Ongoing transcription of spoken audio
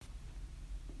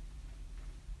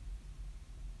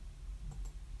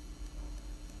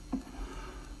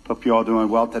Hope you're all doing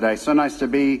well today. So nice to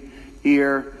be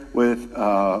here with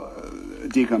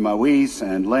Deacon Moise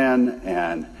and Lynn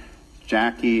and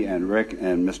Jackie and Rick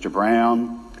and Mr.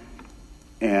 Brown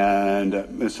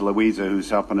and Miss Louisa, who's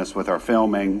helping us with our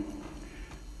filming,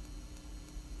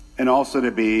 and also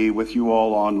to be with you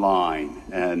all online.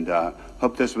 And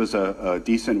hope this was a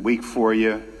decent week for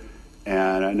you.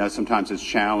 And I know sometimes it's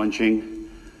challenging.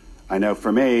 I know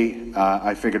for me,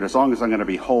 I figured as long as I'm going to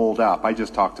be holed up, I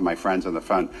just talk to my friends on the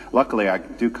phone. Luckily, I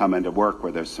do come into work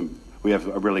where we have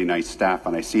a really nice staff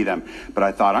and I see them. But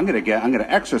I thought I'm going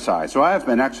to exercise. So I have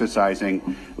been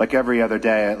exercising like every other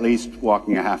day, at least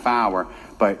walking a half hour.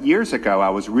 But years ago, I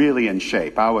was really in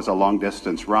shape. I was a long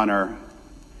distance runner.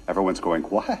 Everyone's going,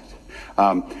 what?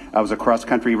 I was a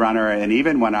cross-country runner, and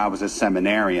even when I was a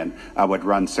seminarian, I would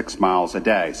run 6 miles a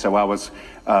day. So I was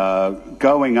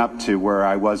going up to where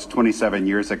I was 27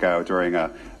 years ago during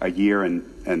a year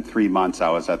and 3 months. I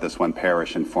was at this one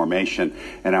parish in formation,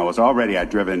 and I'd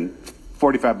driven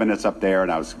 45 minutes up there,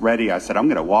 and I was ready. I said, I'm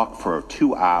going to walk for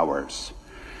 2 hours.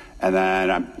 And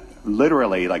then I'm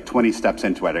literally like 20 steps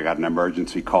into it, I got an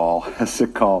emergency call, a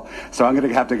sick call. So I'm going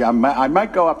to have to, I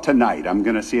might go up tonight. I'm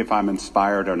going to see if I'm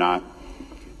inspired or not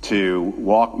to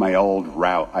walk my old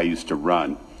route I used to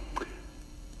run.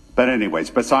 But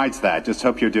anyways, besides that, just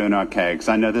hope you're doing okay, because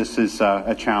I know this is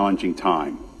a challenging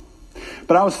time.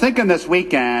 But I was thinking this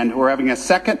weekend, we're having a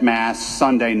second Mass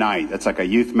Sunday night. It's like a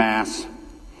youth Mass.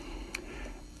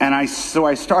 And so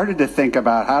I started to think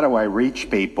about, how do I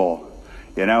reach people?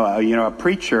 You know, a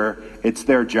preacher, it's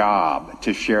their job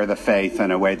to share the faith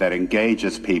in a way that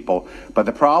engages people. But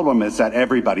the problem is that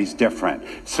everybody's different.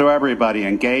 So everybody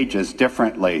engages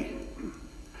differently.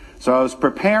 So I was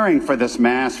preparing for this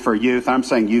Mass for youth. I'm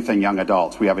saying youth and young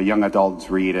adults. We have a young adults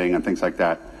reading and things like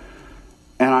that.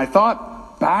 And I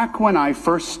thought back when I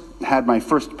first had my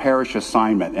first parish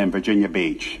assignment in Virginia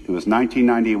Beach. It was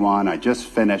 1991. I just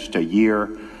finished a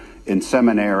year in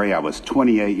seminary. I was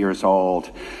 28 years old.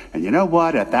 And you know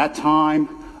what? At that time,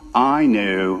 I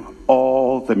knew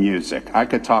all the music. I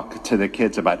could talk to the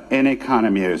kids about any kind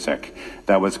of music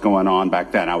that was going on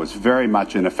back then. I was very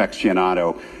much an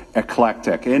aficionado,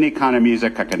 eclectic. Any kind of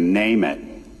music, I could name it.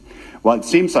 Well, it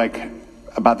seems like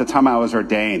about the time I was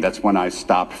ordained, that's when I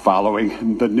stopped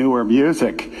following the newer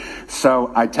music.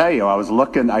 So I tell you, I was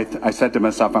looking, I said to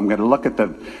myself, I'm going to look at the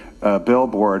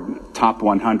Billboard Top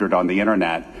 100 on the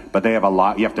internet, but they have a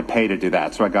lot, you have to pay to do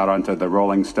that. So I got onto the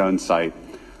Rolling Stone site.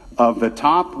 Of the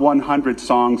top 100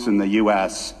 songs in the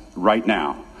U.S. right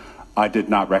now, I did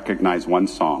not recognize one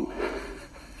song.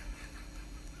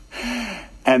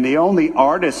 And the only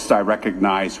artists I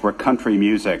recognized were country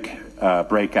music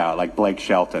breakout, like Blake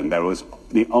Shelton. That was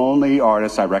the only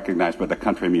artists I recognized were the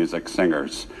country music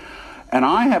singers. And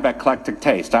I have eclectic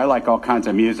taste. I like all kinds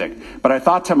of music. But I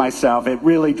thought to myself, it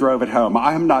really drove it home.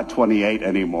 I'm not 28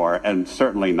 anymore, and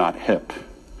certainly not hip.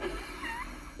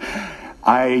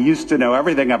 I used to know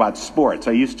everything about sports.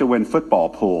 I used to win football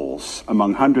pools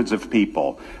among hundreds of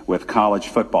people with college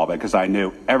football because I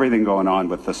knew everything going on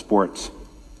with the sports.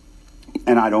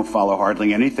 And I don't follow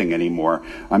hardly anything anymore.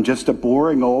 I'm just a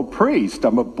boring old priest.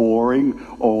 I'm a boring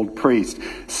old priest.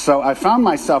 So I found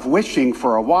myself wishing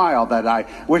for a while that I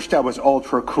wished I was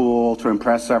ultra cool to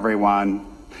impress everyone,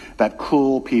 that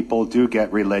cool people do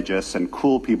get religious and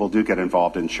cool people do get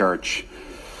involved in church.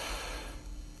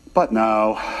 But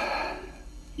no,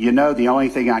 you know, the only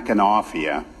thing I can offer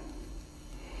you,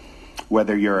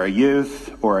 whether you're a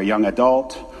youth or a young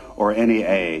adult or any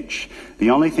age, the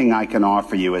only thing I can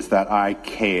offer you is that I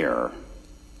care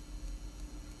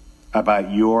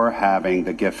about your having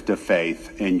the gift of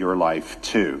faith in your life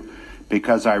too,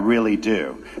 because I really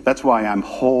do. That's why I'm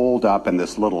holed up in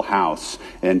this little house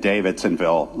in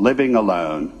Davidsonville, living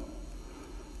alone,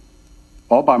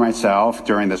 all by myself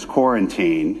during this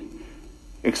quarantine,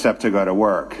 except to go to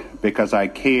work, because I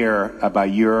care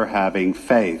about your having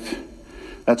faith.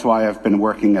 That's why I've been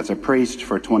working as a priest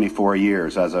for 24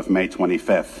 years as of May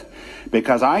 25th.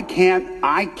 Because I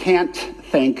can't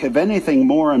think of anything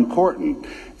more important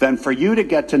than for you to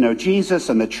get to know Jesus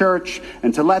and the church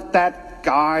and to let that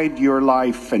guide your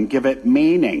life and give it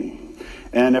meaning.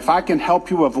 And if I can help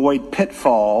you avoid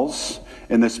pitfalls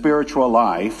in the spiritual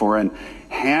life or in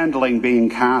handling being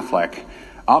Catholic,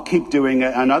 I'll keep doing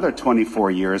it another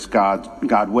 24 years,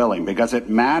 God willing, because it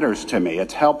matters to me.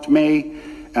 It's helped me,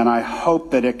 and I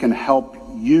hope that it can help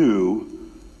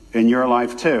you in your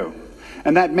life too.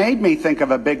 And that made me think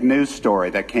of a big news story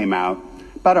that came out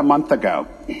about a month ago.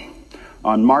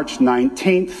 On March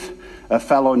 19th, a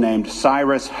fellow named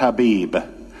Cyrus Habib,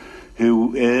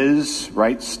 who is,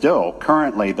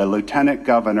 currently the lieutenant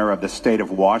governor of the state of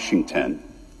Washington,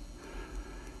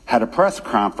 had a press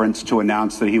conference to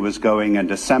announce that he was going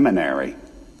into seminary.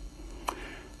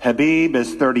 Habib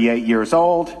is 38 years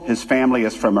old. His family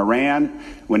is from Iran.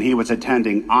 When he was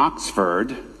attending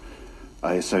Oxford,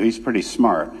 so he's pretty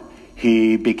smart,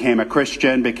 he became a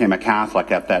Christian, became a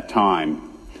Catholic at that time.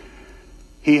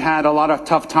 He had a lot of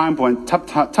tough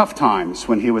times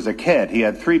when he was a kid. He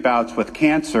had 3 bouts with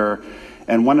cancer,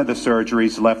 and one of the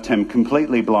surgeries left him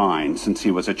completely blind since he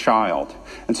was a child.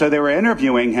 And so they were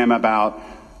interviewing him about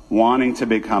wanting to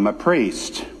become a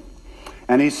priest.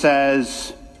 And he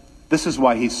says, this is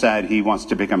why he said he wants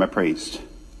to become a priest.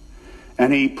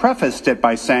 And he prefaced it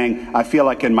by saying, I feel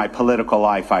like in my political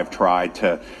life I've tried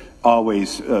to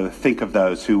always think of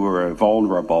those who were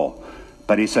vulnerable.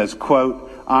 But he says, quote,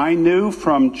 I knew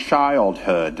from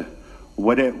childhood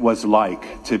what it was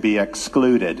like to be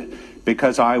excluded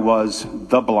because I was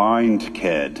the blind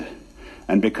kid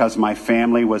and because my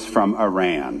family was from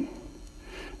Iran.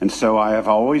 And so I have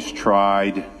always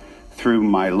tried through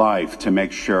my life to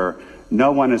make sure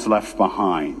no one is left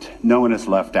behind, no one is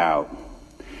left out.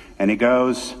 And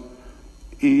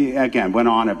he again went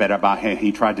on a bit about how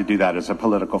he tried to do that as a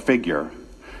political figure.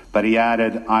 But he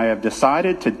added, I have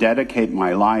decided to dedicate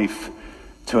my life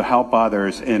to help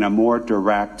others in a more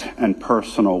direct and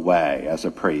personal way as a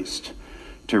priest,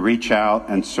 to reach out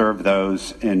and serve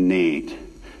those in need,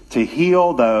 to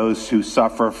heal those who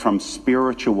suffer from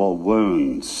spiritual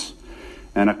wounds,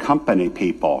 and accompany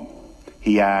people.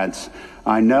 He adds,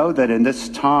 I know that in this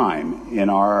time in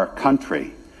our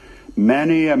country,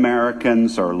 many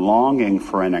Americans are longing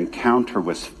for an encounter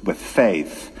with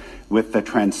faith, with the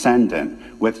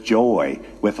transcendent, with joy,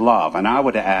 with love. And I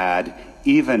would add,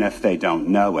 even if they don't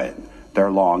know it, they're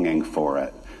longing for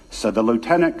it. So the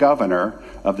lieutenant governor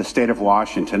of the state of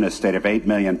Washington, a state of 8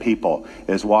 million people,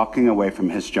 is walking away from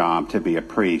his job to be a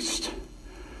priest.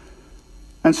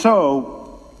 And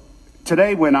so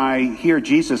today when I hear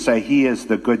Jesus say he is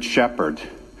the good shepherd,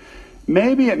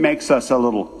 maybe it makes us a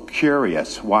little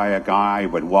curious why a guy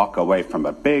would walk away from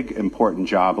a big, important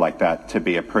job like that to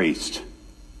be a priest.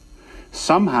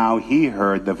 Somehow he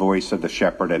heard the voice of the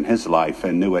shepherd in his life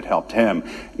and knew it helped him.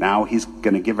 Now he's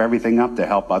going to give everything up to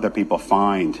help other people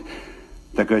find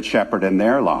the good shepherd in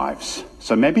their lives.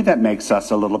 So maybe that makes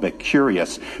us a little bit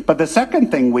curious. But the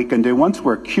second thing we can do once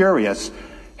we're curious,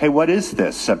 hey, what is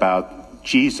this about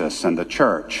Jesus and the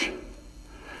church?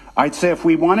 I'd say if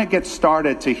we want to get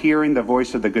started to hearing the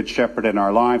voice of the good shepherd in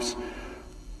our lives,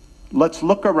 let's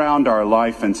look around our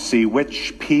life and see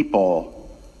which people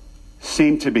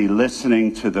seem to be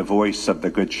listening to the voice of the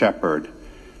Good Shepherd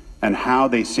and how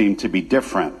they seem to be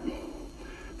different.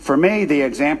 For me, the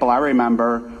example I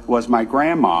remember was my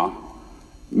grandma,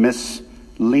 Miss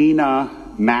Lena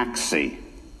Maxey.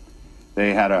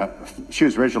 She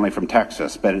was originally from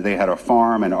Texas, but they had a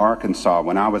farm in Arkansas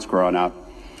when I was growing up.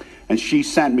 And she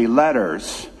sent me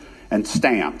letters and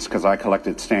stamps, because I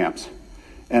collected stamps.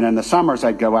 And in the summers,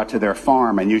 I'd go out to their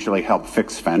farm and usually help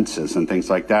fix fences and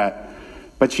things like that.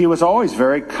 But she was always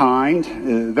very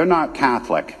kind. They're not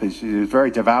Catholic. She was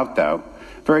very devout, though.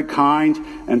 Very kind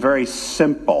and very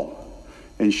simple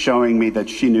in showing me that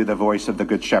she knew the voice of the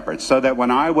Good Shepherd. So that when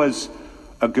I was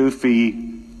a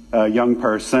goofy young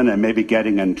person and maybe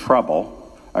getting in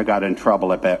trouble, I got in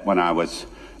trouble a bit when I was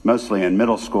mostly in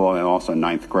middle school and also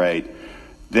ninth grade,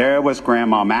 there was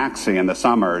Grandma Maxey in the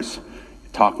summers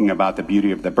talking about the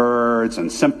beauty of the birds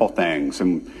and simple things.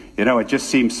 And, you know, it just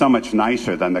seemed so much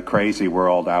nicer than the crazy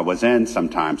world I was in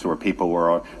sometimes, where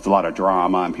there's a lot of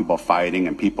drama and people fighting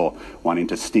and people wanting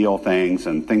to steal things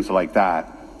and things like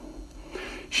that.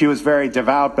 She was very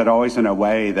devout, but always in a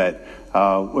way that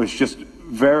was just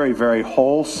very, very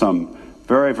wholesome,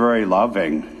 very, very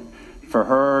loving. For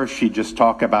her, she'd just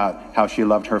talk about how she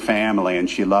loved her family and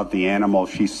she loved the animals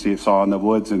she saw in the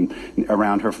woods and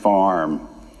around her farm.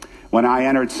 When I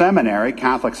entered seminary,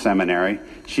 Catholic seminary,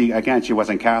 she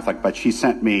wasn't Catholic, but she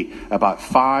sent me about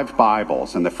 5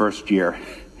 Bibles in the first year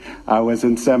I was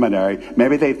in seminary.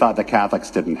 Maybe they thought the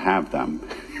Catholics didn't have them.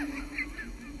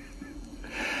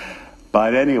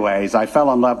 But anyways, I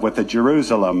fell in love with the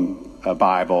Jerusalem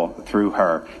Bible through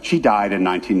her. She died in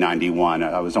 1991.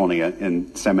 I was only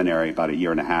in seminary about a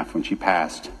year and a half when she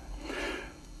passed.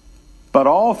 But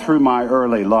all through my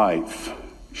early life,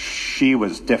 she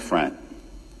was different.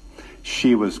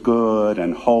 She was good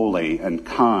and holy and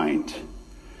kind,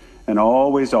 and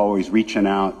always reaching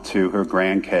out to her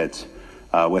grandkids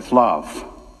with love.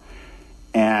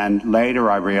 And later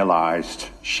I realized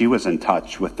she was in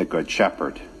touch with the Good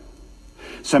Shepherd.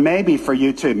 So maybe for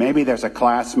you too, maybe there's a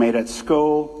classmate at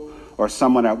school or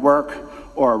someone at work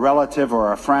or a relative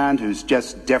or a friend who's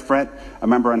just different. I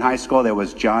remember in high school there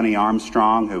was Johnny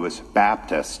Armstrong, who was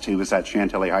Baptist. He was at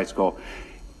Chantilly High School,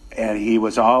 and he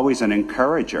was always an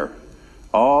encourager,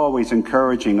 always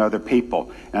encouraging other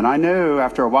people. And I knew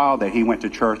after a while that he went to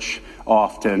church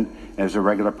often as a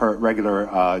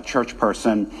regular church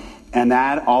person, and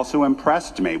that also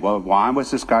impressed me. Well, why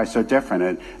was this guy so different?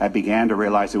 And I began to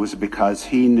realize it was because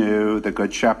he knew the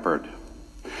Good Shepherd.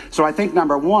 So I think,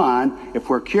 number one, if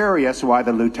we're curious why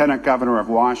the Lieutenant Governor of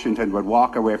Washington would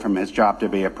walk away from his job to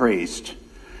be a priest,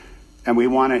 and we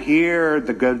want to hear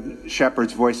the Good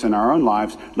Shepherd's voice in our own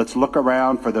lives, let's look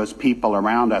around for those people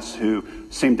around us who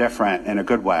seem different in a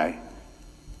good way,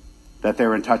 that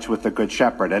they're in touch with the Good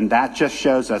Shepherd. And that just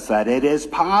shows us that it is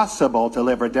possible to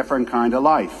live a different kind of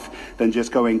life than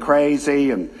just going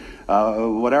crazy and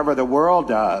whatever the world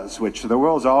does, which the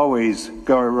world's always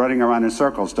running around in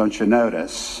circles, don't you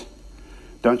notice?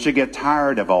 Don't you get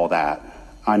tired of all that?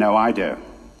 I know I do.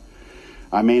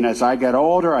 I mean, as I get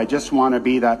older, I just want to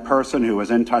be that person who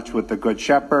is in touch with the Good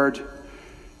Shepherd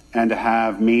and to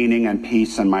have meaning and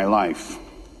peace in my life.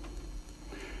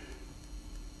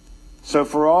 So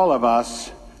for all of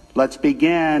us, let's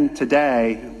begin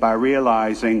today by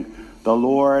realizing the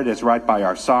Lord is right by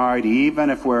our side,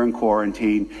 even if we're in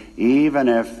quarantine, even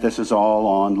if this is all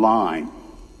online.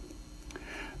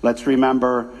 Let's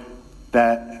remember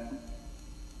that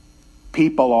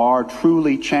people are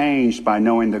truly changed by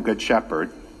knowing the Good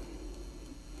Shepherd.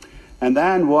 And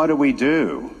then what do we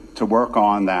do to work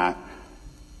on that,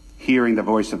 hearing the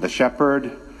voice of the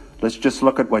shepherd? Let's just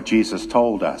look at what Jesus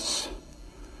told us.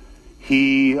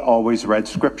 He always read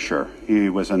Scripture. He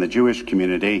was in the Jewish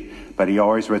community, but he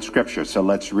always read Scripture. So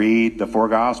let's read the four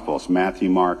Gospels, Matthew,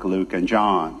 Mark, Luke, and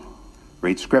John.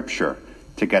 Read Scripture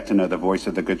to get to know the voice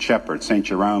of the Good Shepherd. St.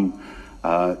 Jerome,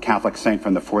 Catholic saint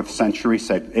from the 4th century,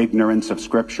 said ignorance of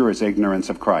Scripture is ignorance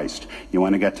of Christ. You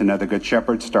want to get to know the Good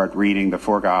Shepherd? Start reading the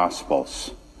four Gospels.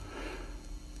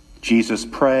 Jesus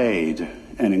prayed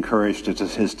and encouraged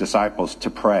his disciples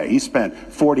to pray. He spent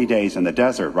 40 days in the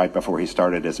desert right before he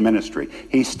started his ministry.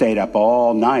 He stayed up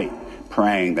all night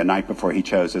praying the night before he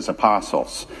chose his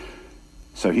apostles.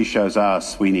 So he shows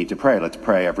us we need to pray. Let's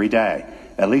pray every day,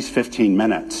 at least 15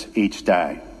 minutes each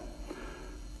day.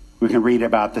 We can read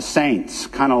about the saints,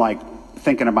 kind of like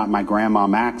thinking about my grandma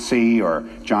Maxie or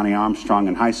Johnny Armstrong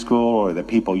in high school or the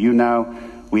people you know.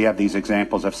 We have these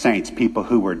examples of saints, people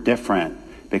who were different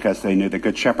because they knew the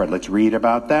Good Shepherd. Let's read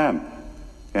about them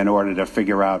in order to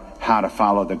figure out how to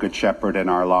follow the Good Shepherd in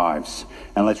our lives.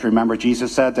 And let's remember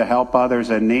Jesus said to help others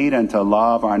in need and to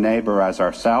love our neighbor as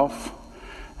ourselves.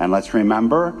 And let's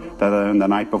remember that on the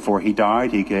night before he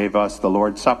died, he gave us the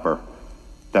Lord's Supper,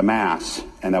 the Mass.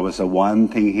 And that was the one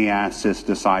thing he asked his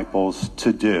disciples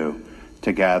to do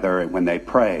together when they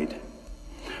prayed.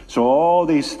 So all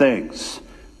these things,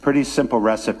 pretty simple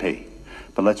recipe.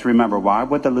 But let's remember, why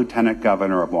would the Lieutenant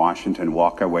Governor of Washington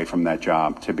walk away from that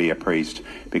job to be a priest?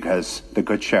 Because the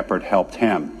Good Shepherd helped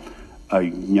him, a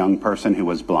young person who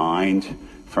was blind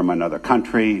from another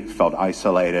country, felt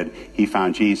isolated. He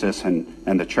found Jesus and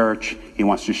the church. He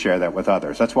wants to share that with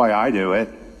others. That's why I do it.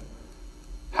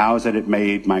 How is it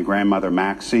made my grandmother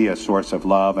Maxie a source of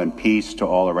love and peace to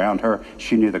all around her?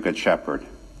 She knew the Good Shepherd.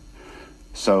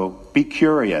 So be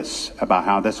curious about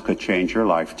how this could change your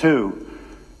life too.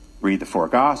 Read the four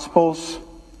Gospels,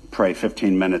 pray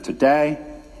 15 minutes a day,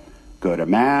 go to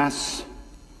Mass,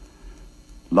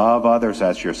 love others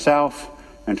as yourself,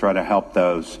 and try to help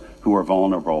those who are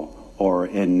vulnerable or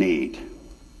in need.